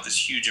balance out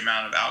this huge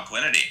amount of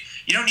alkalinity.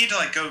 You don't need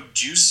to go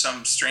juice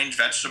some strange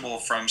vegetable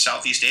from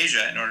Southeast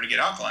Asia in order to get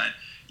alkaline.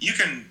 You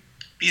can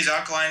be as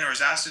alkaline or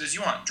as acid as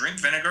you want. Drink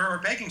vinegar or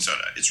baking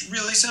soda. It's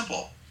really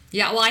simple.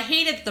 Yeah, well, I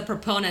hate it the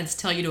proponents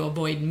tell you to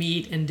avoid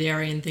meat and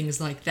dairy and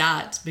things like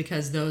that,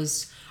 because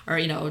those are,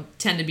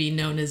 tend to be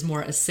known as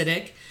more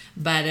acidic.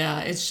 But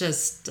it's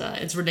just,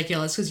 it's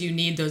ridiculous, because you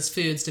need those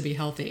foods to be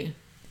healthy.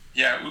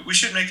 Yeah, we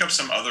should make up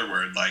some other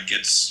word, like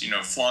it's,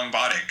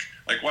 flongbotic.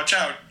 Like, watch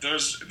out,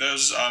 those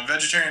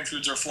vegetarian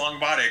foods are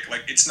flongbotic.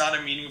 Like, it's not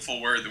a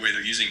meaningful word the way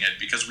they're using it,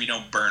 because we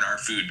don't burn our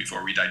food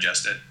before we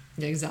digest it.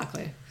 Yeah,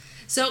 exactly.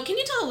 So can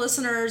you tell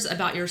listeners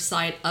about your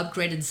site,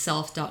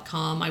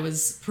 upgradedself.com? I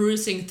was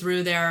perusing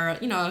through there,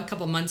 a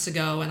couple months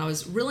ago, and I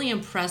was really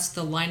impressed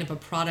the lineup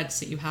of products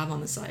that you have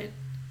on the site.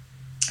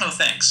 Oh,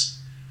 thanks.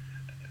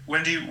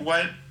 Wendy,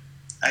 what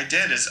I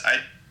did is I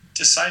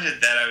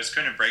decided that I was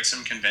going to break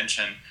some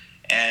convention,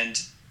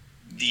 and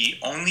the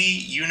only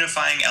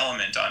unifying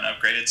element on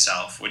Upgraded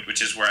Self,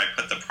 which is where I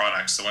put the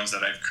products, the ones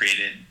that I've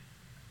created,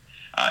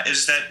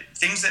 is that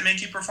things that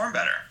make you perform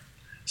better.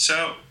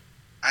 So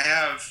I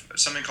have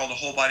something called a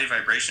whole body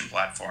vibration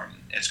platform.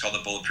 It's called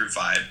the Bulletproof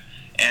Vibe,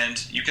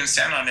 and you can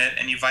stand on it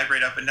and you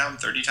vibrate up and down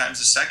 30 times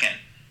a second,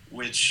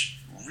 which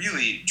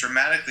really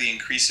dramatically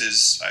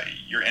increases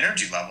your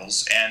energy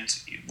levels and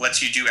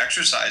lets you do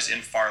exercise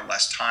in far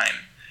less time.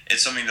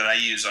 It's something that I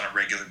use on a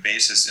regular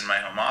basis in my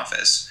home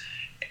office.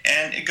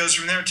 And it goes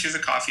from there to the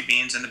coffee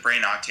beans and the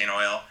brain octane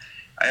oil.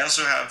 I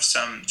also have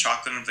some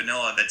chocolate and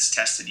vanilla that's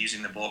tested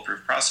using the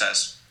Bulletproof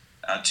process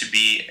to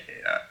be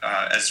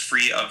as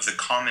free of the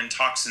common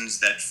toxins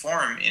that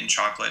form in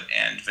chocolate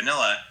and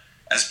vanilla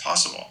as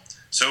possible.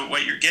 So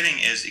what you're getting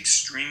is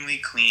extremely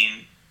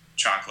clean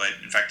chocolate.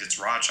 In fact, it's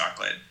raw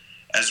chocolate,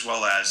 as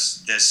well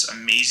as this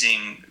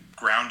amazing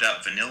ground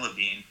up vanilla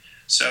bean.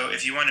 So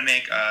if you want to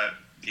make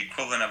the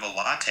equivalent of a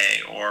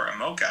latte or a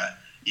mocha,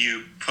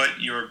 you put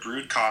your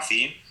brewed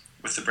coffee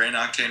with the brain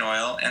octane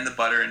oil and the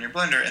butter in your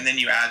blender, and then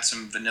you add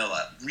some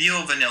vanilla,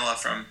 real vanilla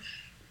from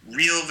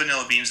real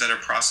vanilla beans that are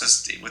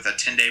processed with a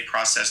 10-day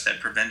process that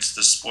prevents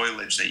the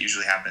spoilage that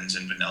usually happens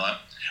in vanilla.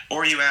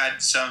 Or you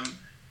add some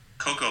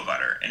cocoa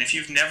butter. And if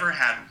you've never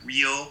had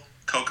real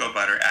cocoa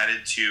butter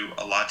added to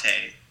a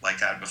latte like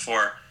that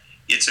before,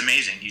 it's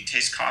amazing. You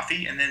taste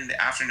coffee, and then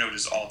the afternote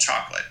is all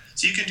chocolate.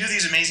 So you can do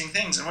these amazing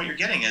things, and what you're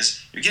getting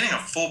is you're getting a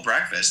full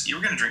breakfast. You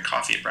were going to drink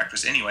coffee at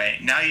breakfast anyway.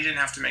 Now you didn't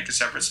have to make a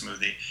separate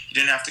smoothie. You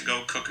didn't have to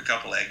go cook a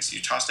couple eggs.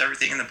 You tossed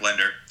everything in the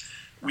blender.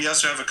 We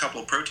also have a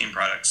couple of protein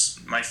products.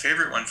 My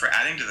favorite one for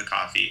adding to the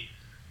coffee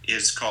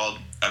is called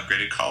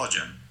upgraded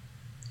collagen.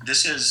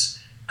 This is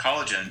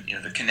collagen,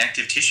 the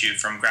connective tissue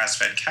from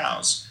grass-fed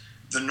cows.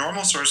 The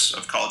normal source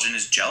of collagen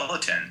is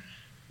gelatin,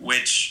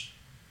 which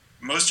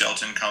most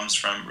gelatin comes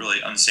from really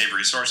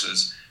unsavory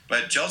sources.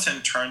 But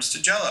gelatin turns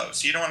to Jell-O,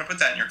 so you don't want to put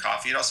that in your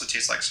coffee. It also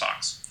tastes like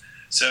socks.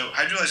 So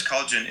hydrolyzed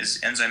collagen is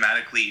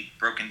enzymatically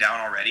broken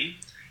down already,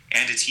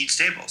 and it's heat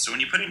stable. So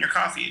when you put it in your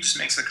coffee, it just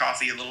makes the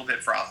coffee a little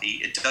bit frothy.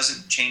 It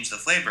doesn't change the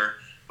flavor,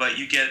 but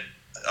you get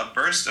a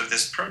burst of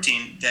this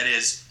protein that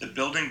is the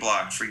building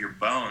block for your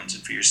bones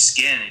and for your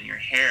skin and your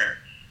hair.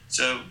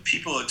 So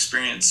people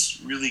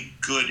experience really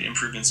good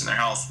improvements in their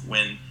health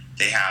when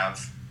they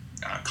have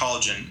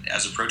collagen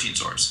as a protein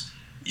source.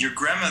 Your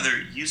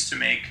grandmother used to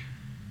make,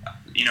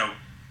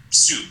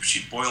 soup.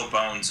 She'd boil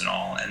bones and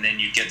all, and then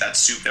you'd get that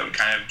soup that would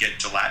kind of get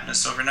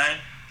gelatinous overnight.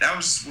 That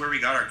was where we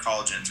got our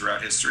collagen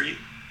throughout history.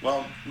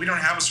 Well, we don't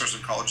have a source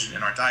of collagen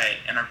in our diet,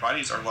 and our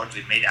bodies are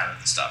largely made out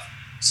of the stuff.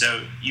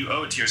 So you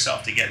owe it to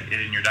yourself to get it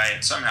in your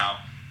diet somehow.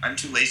 I'm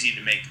too lazy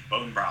to make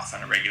bone broth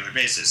on a regular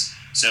basis,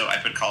 so I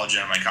put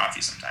collagen in my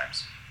coffee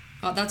sometimes.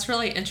 Oh, that's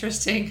really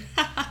interesting.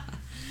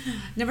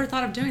 Never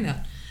thought of doing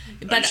that.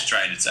 But you should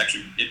try it.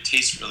 It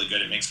tastes really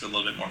good. It makes it a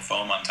little bit more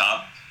foam on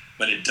top,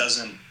 but it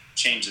doesn't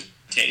change the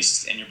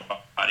taste, and your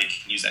body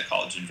can use that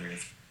collagen very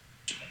efficiently.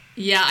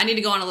 Yeah, I need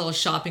to go on a little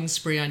shopping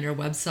spree on your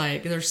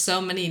website. There's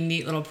so many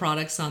neat little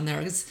products on there.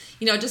 It's,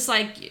 just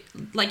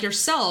like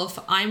yourself,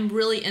 I'm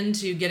really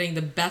into getting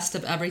the best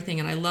of everything,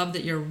 and I love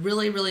that you're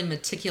really, really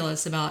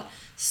meticulous about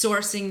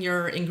sourcing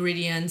your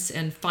ingredients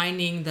and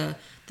finding the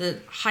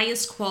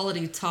highest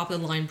quality,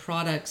 top-of-the-line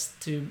products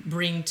to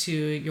bring to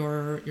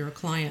your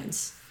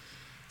clients.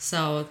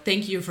 So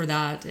thank you for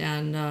that.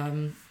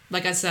 And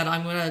like I said,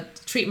 I'm going to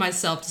treat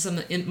myself to some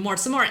more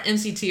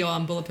MCT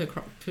on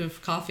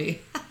Bulletproof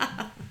coffee.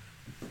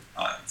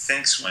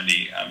 Thanks,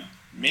 Wendy.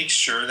 Make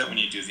sure that when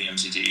you do the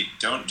MCT,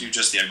 don't do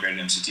just the upgraded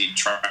MCT.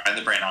 Try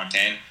the Brain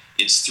Octane.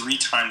 It's 3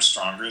 times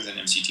stronger than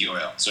MCT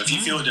oil. So if you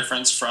feel a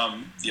difference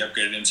from the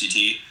upgraded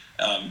MCT,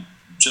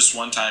 just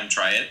one time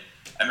try it.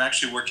 I'm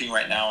actually working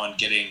right now on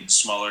getting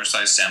smaller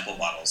size sample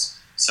bottles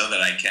so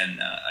that I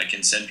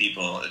can send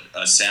people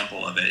a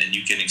sample of it, and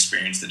you can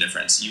experience the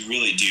difference. You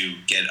really do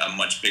get a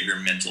much bigger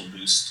mental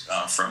boost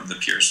from the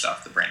pure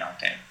stuff, the Brain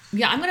Octane.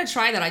 Yeah, I'm going to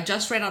try that. I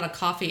just ran out of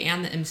coffee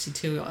and the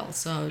MCT oil,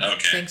 so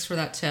Thanks for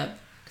that tip.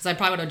 Because I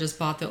probably would have just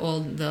bought the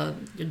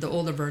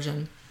older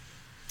version.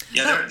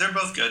 Yeah, they're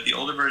both good. The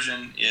older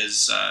version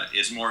is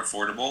more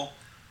affordable,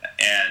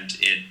 and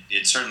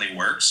it certainly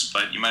works,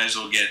 but you might as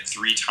well get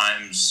 3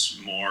 times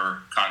more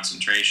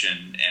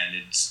concentration, and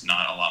it's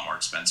not a lot more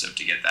expensive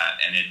to get that,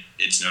 and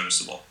it's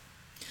noticeable.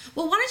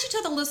 Well, why don't you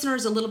tell the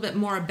listeners a little bit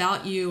more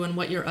about you and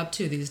what you're up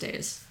to these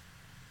days?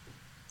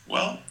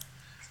 Well,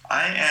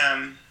 I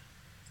am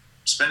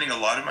spending a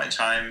lot of my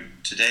time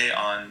today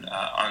on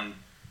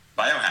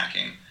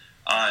biohacking,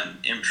 on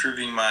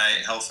improving my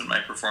health and my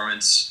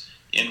performance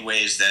in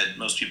ways that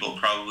most people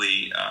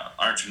probably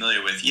aren't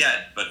familiar with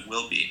yet, but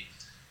will be.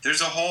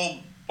 There's a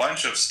whole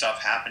bunch of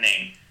stuff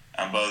happening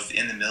both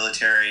in the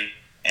military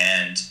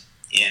and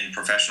in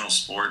professional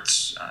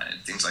sports,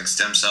 things like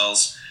stem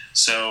cells.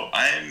 So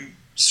I'm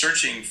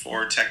searching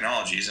for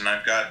technologies, and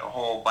I've got a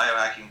whole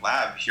biohacking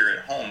lab here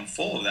at home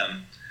full of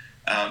them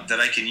that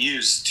I can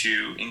use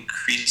to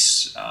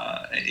increase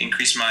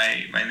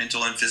my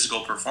mental and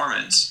physical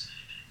performance.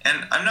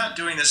 And I'm not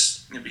doing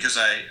this because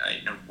I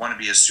want to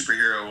be a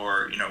superhero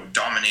or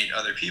dominate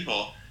other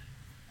people.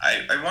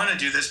 I want to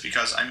do this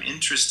because I'm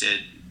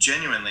interested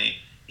genuinely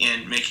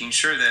in making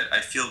sure that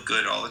I feel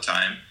good all the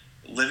time,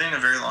 living a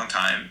very long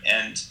time,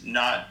 and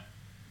not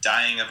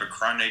dying of a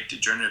chronic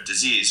degenerative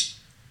disease.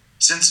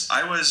 Since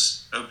I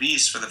was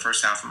obese for the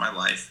first half of my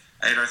life,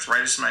 I had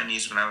arthritis in my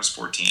knees when I was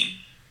 14.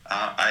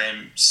 I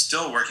am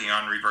still working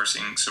on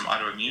reversing some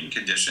autoimmune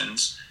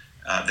conditions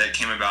that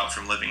came about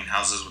from living in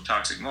houses with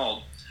toxic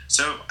mold.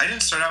 So I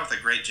didn't start out with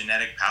a great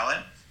genetic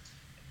palette.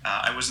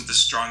 I wasn't the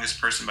strongest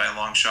person by a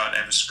long shot. I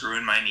have a screw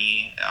in my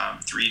knee,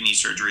 3 knee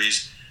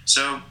surgeries.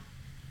 So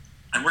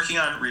I'm working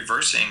on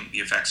reversing the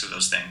effects of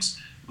those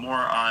things, more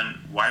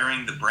on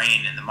wiring the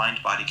brain and the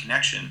mind-body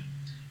connection.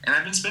 And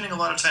I've been spending a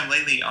lot of time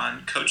lately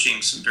on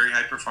coaching some very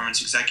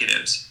high-performance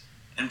executives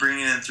and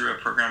bringing them through a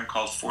program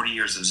called 40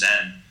 Years of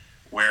Zen,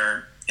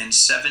 where in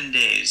 7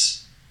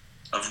 days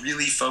of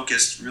really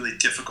focused, really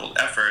difficult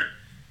effort,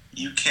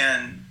 you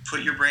can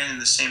put your brain in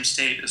the same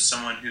state as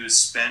someone who's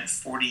spent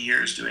 40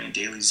 years doing a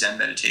daily Zen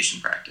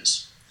meditation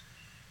practice.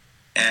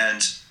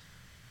 And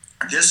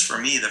this, for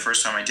me, the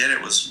first time I did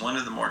it, was one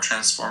of the more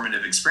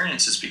transformative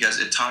experiences because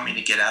it taught me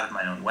to get out of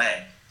my own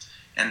way.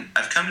 And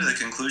I've come to the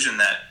conclusion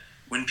that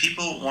when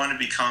people want to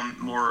become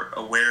more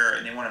aware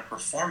and they want to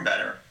perform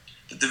better,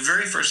 But the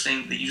very first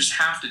thing that you just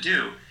have to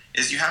do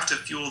is you have to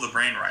fuel the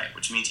brain right,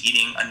 which means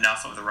eating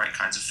enough of the right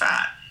kinds of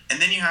fat.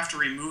 And then you have to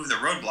remove the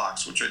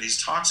roadblocks, which are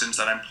these toxins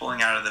that I'm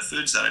pulling out of the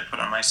foods that I put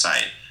on my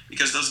site,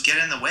 because those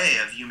get in the way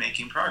of you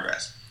making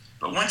progress.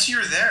 But once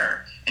you're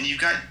there and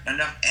you've got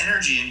enough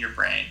energy in your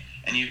brain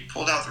and you've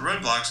pulled out the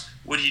roadblocks,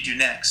 what do you do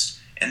next?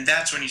 And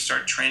that's when you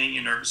start training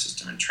your nervous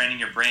system and training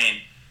your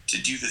brain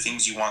to do the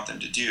things you want them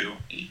to do.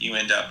 You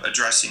end up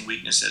addressing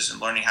weaknesses and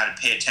learning how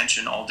to pay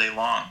attention all day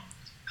long,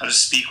 how to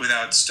speak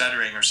without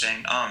stuttering or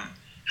saying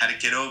how to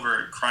get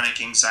over chronic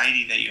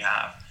anxiety that you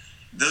have.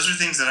 Those are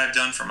things that I've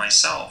done for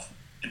myself.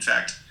 In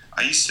fact,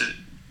 I used to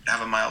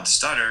have a mild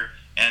stutter,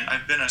 and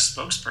I've been a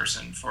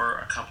spokesperson for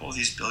a couple of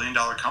these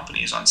billion-dollar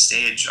companies on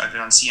stage. I've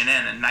been on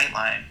CNN and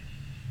Nightline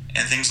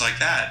and things like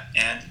that.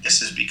 And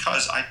this is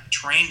because I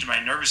trained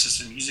my nervous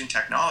system using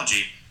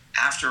technology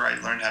after I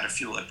learned how to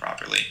fuel it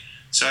properly.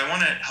 So I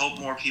want to help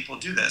more people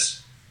do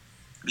this,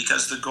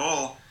 because the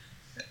goal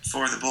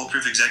for the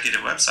Bulletproof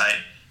Executive website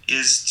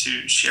is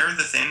to share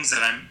the things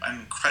that I'm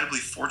incredibly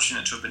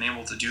fortunate to have been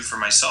able to do for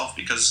myself,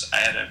 because I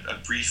had a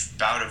brief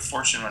bout of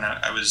fortune when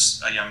I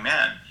was a young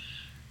man.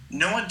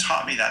 No one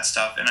taught me that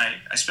stuff, and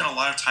I spent a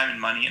lot of time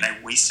and money, and I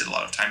wasted a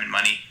lot of time and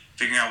money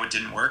figuring out what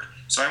didn't work.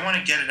 So I want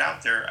to get it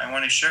out there, I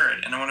want to share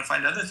it, and I want to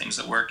find other things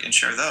that work and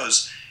share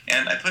those.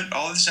 And I put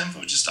all this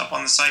info just up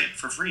on the site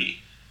for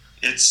free.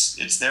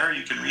 It's there,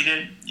 you can read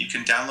it, you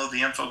can download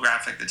the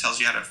infographic that tells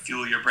you how to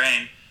fuel your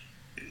brain.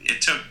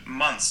 It took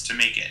months to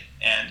make it,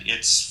 and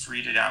it's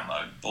free to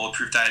download.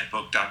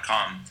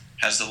 BulletproofDietBook.com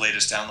has the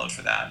latest download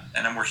for that,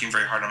 and I'm working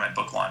very hard on my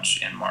book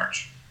launch in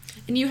March.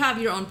 And you have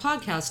your own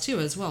podcast too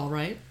as well,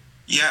 right?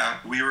 Yeah,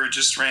 we were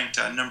just ranked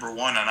number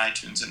 1 on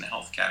iTunes in the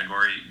health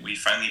category. We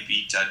finally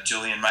beat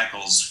Jillian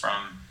Michaels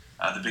from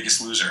The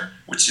Biggest Loser,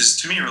 which is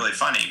to me really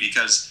funny,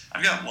 because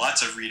I've got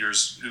lots of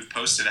readers who've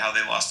posted how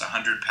they lost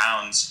 100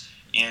 pounds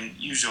in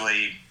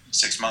usually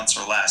 6 months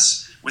or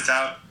less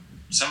without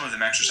some of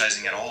them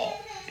exercising at all.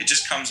 It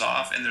just comes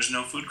off, and there's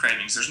no food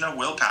cravings. There's no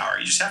willpower.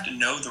 You just have to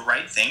know the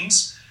right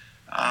things.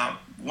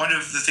 One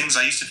of the things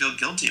I used to feel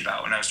guilty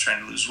about when I was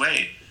trying to lose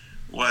weight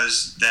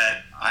was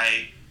that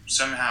I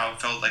somehow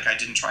felt like I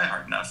didn't try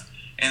hard enough.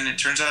 And it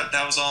turns out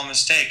that was all a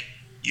mistake.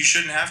 You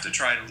shouldn't have to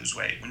try to lose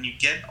weight. When you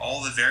get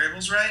all the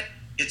variables right,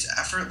 it's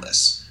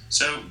effortless.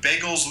 So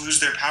bagels lose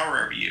their power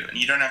over you, and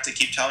you don't have to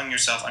keep telling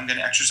yourself, I'm going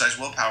to exercise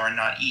willpower and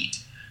not eat.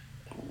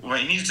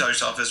 What you need to tell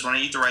yourself is, when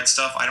I eat the right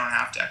stuff, I don't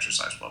have to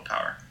exercise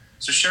willpower.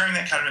 So sharing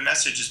that kind of a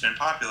message has been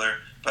popular,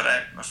 but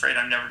I'm afraid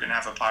I'm never going to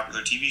have a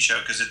popular TV show,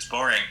 because it's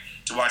boring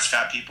to watch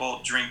fat people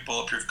drink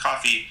bulletproof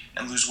coffee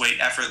and lose weight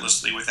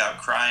effortlessly without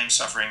crying,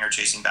 suffering, or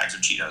chasing bags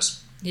of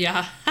Cheetos.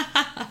 Yeah.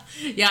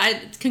 Yeah.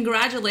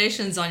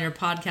 Congratulations on your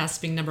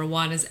podcast being number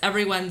 1, as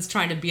everyone's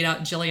trying to beat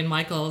out Jillian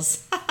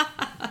Michaels.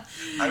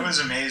 I was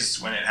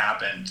amazed when it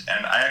happened,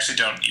 and I actually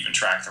don't even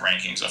track the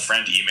rankings. A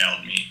friend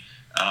emailed me.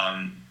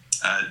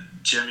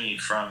 Jimmy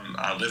from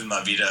Living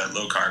La Vida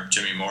Low Carb,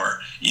 Jimmy Moore,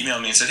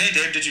 emailed me and said, "Hey,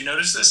 Dave, did you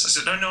notice this?" I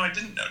said, "Oh, no, I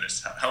didn't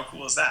notice." How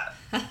cool is that?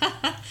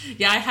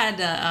 Yeah, I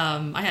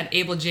had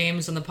Abel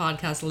James on the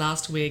podcast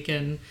last week,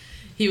 and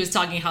he was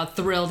talking how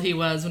thrilled he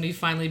was when he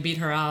finally beat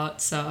her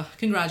out. So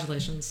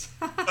congratulations.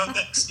 Oh,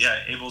 thanks.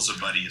 Yeah, Abel's a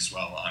buddy as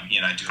well. He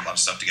and I do a lot of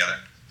stuff together.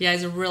 Yeah,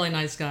 he's a really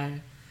nice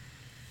guy.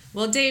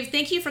 Well, Dave,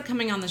 thank you for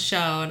coming on the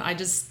show, and I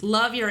just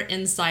love your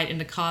insight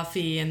into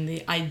coffee and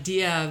the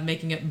idea of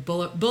making it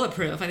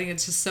bulletproof. I think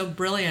it's just so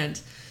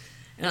brilliant.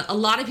 And a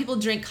lot of people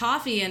drink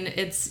coffee, and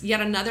it's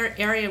yet another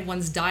area of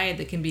one's diet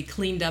that can be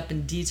cleaned up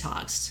and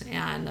detoxed.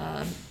 And,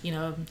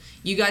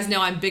 you guys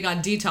know I'm big on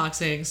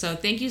detoxing, so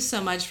thank you so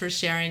much for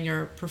sharing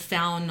your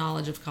profound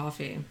knowledge of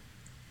coffee.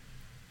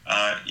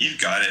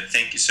 You've got it.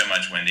 Thank you so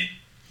much, Wendy.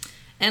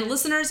 And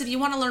listeners, if you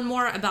want to learn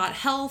more about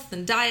health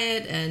and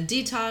diet and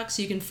detox,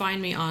 you can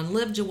find me on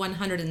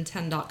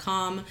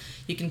liveto110.com.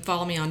 You can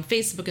follow me on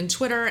Facebook and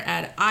Twitter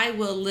at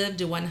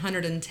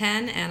IWillLiveTo110,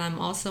 and I'm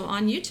also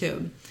on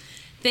YouTube.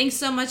 Thanks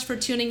so much for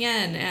tuning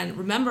in. And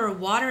remember,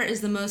 water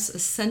is the most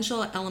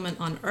essential element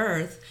on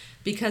earth,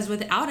 because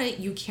without it,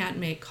 you can't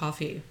make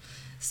coffee.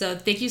 So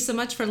thank you so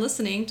much for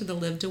listening to the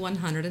Live to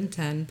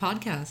 110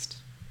 podcast.